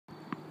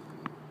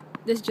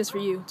This is just for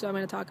you, so I'm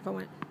going to talk if I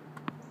want.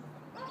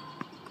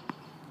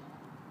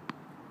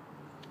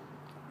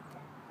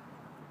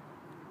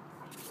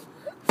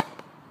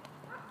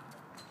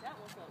 That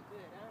one felt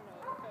good. I don't know.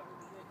 It felt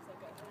really good because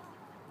I got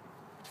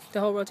this. The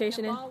whole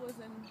rotation The in? ball was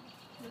in,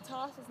 the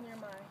toss was near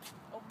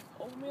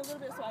over me a little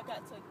bit, so I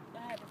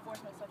had to force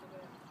myself to do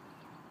it.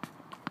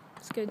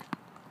 It's good.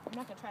 I'm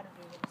not going to try to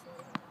do it.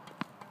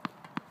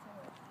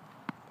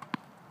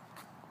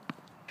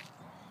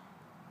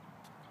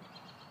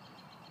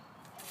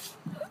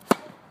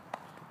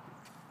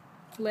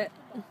 Let.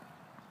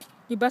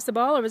 You bust the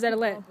ball, or was that a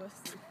let?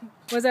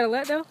 Was that a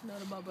let, though? No,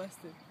 the ball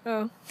busted.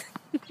 Oh.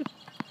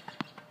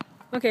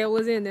 Okay, it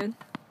was in then.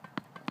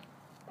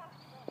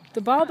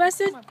 The ball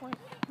busted? My point.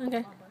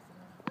 Okay.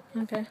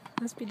 Okay,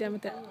 let's be done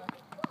with that.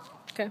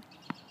 Okay.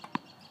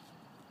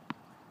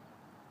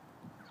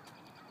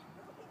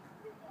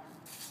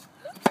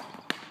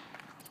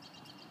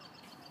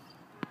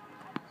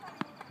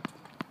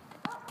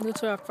 A little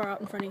too far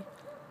out in front of you.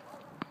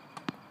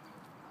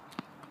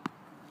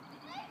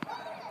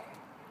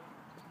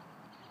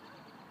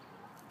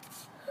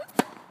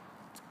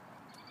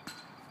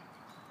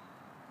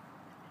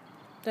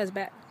 That's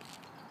bad.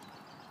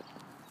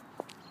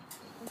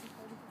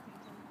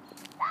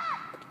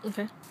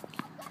 Okay.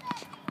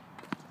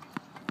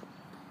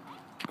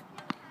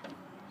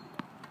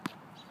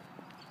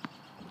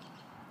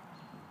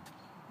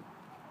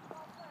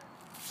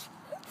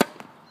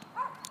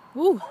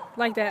 Woo,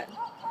 like that.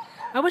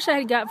 I wish I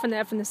had got from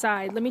the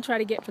side. Let me try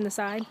to get from the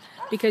side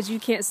because you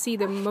can't see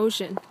the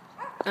motion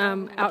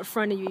out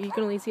front of you. You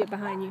can only see it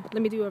behind you.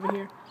 Let me do over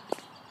here.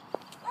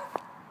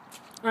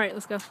 All right,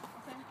 let's go.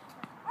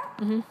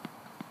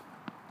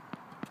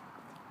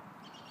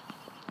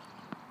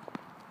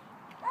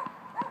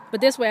 But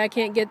this way I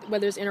can't get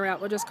whether it's in or out.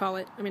 We'll just call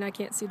it. I mean, I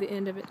can't see the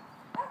end of it.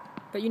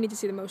 But you need to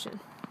see the motion.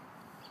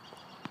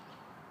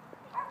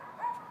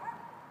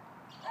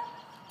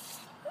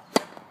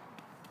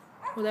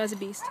 Well, that was a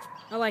beast.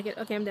 I like it.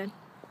 Okay, I'm done.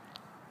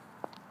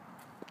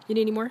 You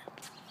need any more?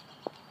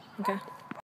 Okay.